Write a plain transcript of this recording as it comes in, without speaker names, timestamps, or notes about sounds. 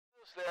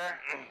there.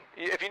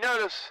 If you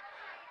notice,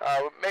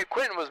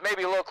 Quentin was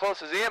maybe a little close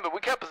to the end, but we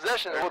kept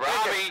possession. Robbie.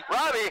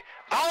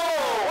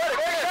 Oh, what a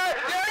great shot.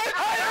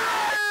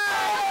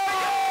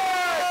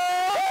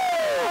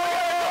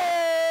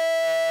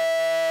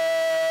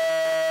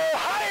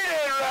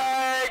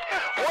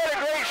 What a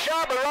great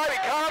shot by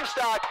Robbie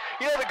Comstock.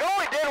 You know, the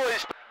goalie did what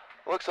he's...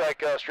 Looks like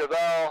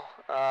Strabel,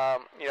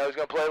 you know, he's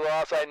going to play a little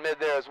outside mid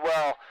there as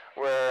well,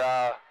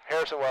 where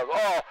Harrison was.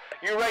 Oh,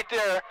 you're right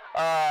there.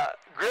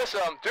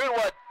 Grissom doing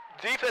what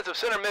defensive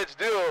center mids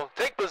do.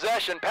 Take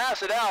possession,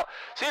 pass it out,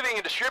 see if he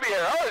can distribute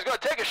here. Oh, he's going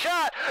to take a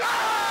shot.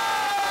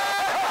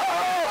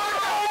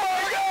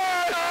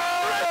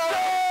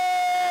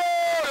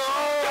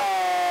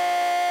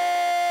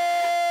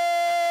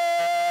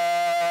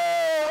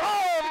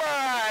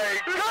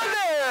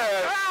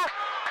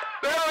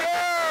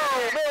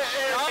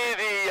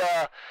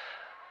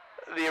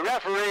 The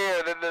referee,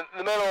 or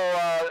the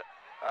middle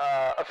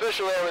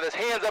official there with his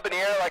hands up in the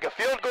air like a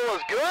field goal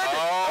is good.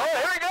 Oh,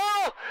 here we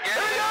go! Here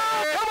we go!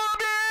 Come on,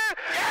 man!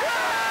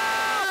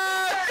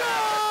 Yes! Go!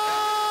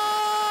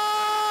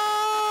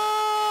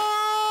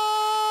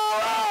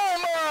 Oh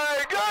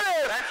my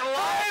goodness! That's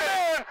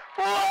Lyman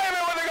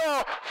with the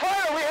goal.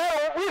 Finally,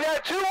 we've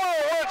had 2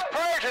 1-on-1s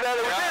prior to that.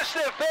 It was just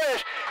a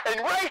finish, and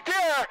right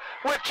there,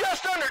 with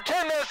just under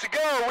 10 minutes to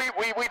go,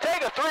 we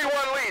take a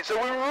 3-1 lead. So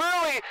we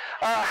really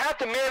have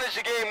to manage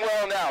the game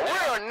well now. We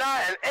are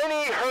not in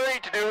any hurry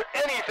to do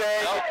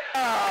anything.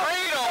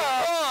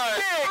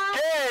 Big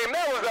game.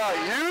 That was a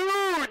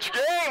huge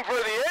game for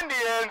the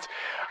Indians.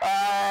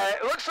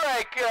 It looks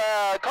like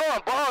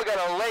Colin Ball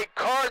got a late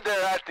card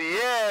there at the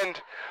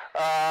end,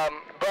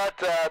 but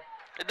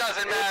it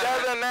doesn't matter. It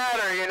doesn't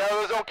matter, you know.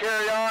 Those don't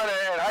carry on,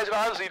 and high school,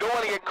 obviously, you don't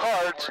want to get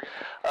cards,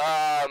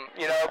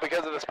 you know,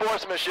 because of the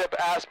sportsmanship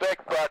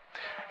aspect. But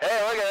hey,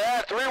 look at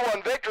that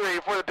 3-1 victory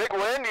for the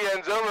Piqua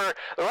Indians over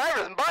the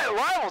Rivals. And by the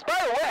way,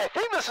 I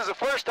think this is the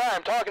first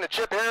time, talking to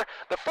Chip here,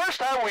 the first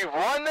time we've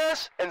won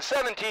this in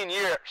 17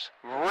 years.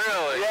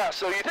 Really? Yeah.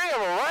 So you think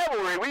of a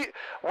rivalry? We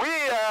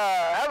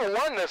haven't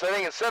won this, I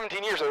think, in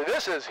 17 years. So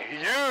this is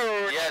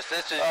huge. Yes,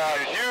 this is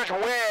huge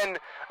win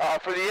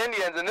for the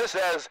Indians, and this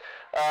has,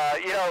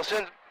 you know,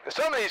 since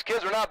some of these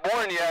kids were not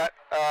born yet,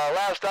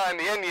 last time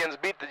the Indians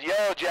beat the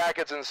Yellow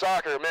Jackets in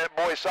soccer,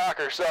 boys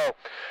soccer, so,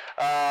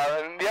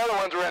 and the other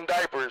ones were in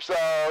diapers, so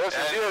this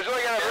is huge. Look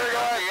at it,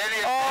 here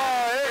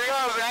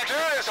comes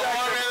Judas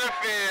Storm in the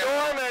field.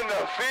 Storm in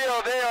the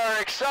field. They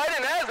are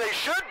excited, as they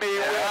should be,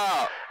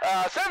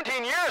 with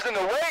 17 years in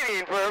the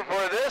waiting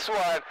for this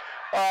one.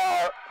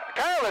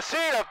 Kind of a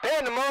scene of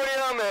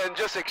pandemonium and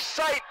just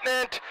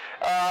excitement,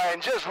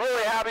 and just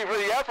really happy for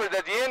the effort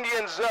that the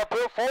Indians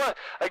put forth.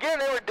 Again,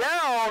 they were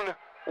down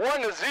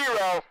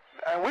 1-0,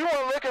 and we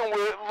weren't looking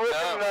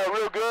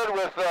real good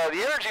with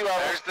the energy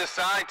levels. There's the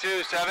sign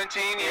too,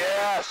 17 years.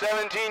 Yeah,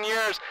 17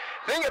 years.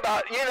 Think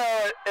about, you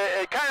know,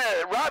 it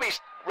kind of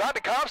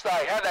Robbie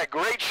Comstock had that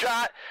great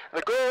shot.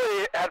 The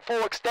goalie had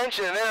full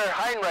extension, and there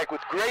Heinrich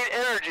with great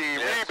energy,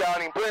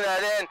 rebounding, putting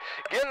that in,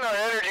 getting our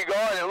energy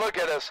going, and look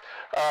at us.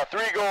 3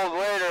 goals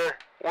later,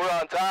 we're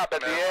on top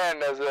at the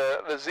end as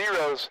the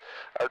zeros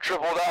are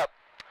tripled up.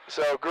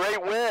 So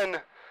great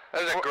win.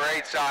 That was a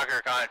great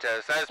soccer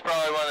contest. That's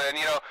probably one of the, and,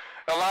 you know,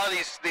 a lot of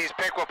these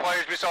Piqua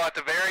players we saw at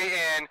the very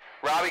end,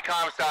 Robbie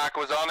Comstock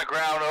was on the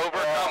ground,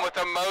 overcome with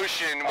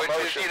emotion, which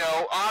is, you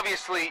know,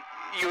 obviously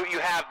you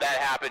have that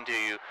happen to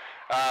you.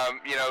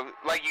 You know,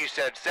 like you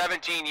said,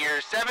 17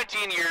 years.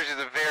 17 years is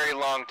a very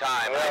long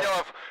time. I know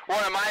if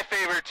one of my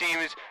favorite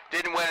teams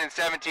didn't win in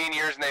 17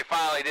 years and they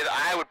finally did,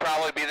 I would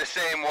probably be the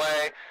same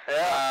way.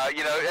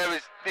 You know, it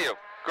was, you know,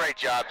 great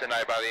job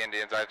tonight by the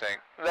Indians, I think.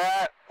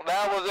 That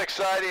was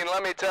exciting,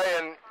 let me tell you.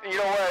 And you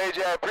know what,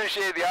 AJ, I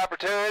appreciate the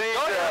opportunity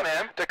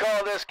to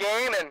call this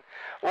game. And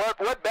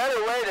what better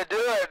way to do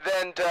it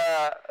than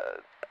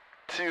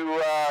to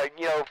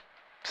you know,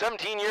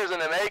 17 years in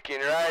the making,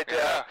 right?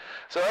 Yeah.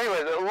 So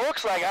anyways, it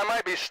looks like I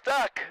might be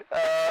stuck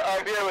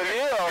up here with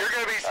you. You're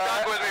going to be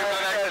stuck with me for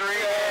the next 3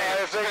 games.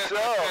 I think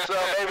so. So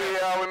maybe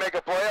we make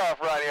a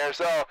playoff run here.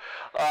 So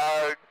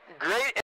great.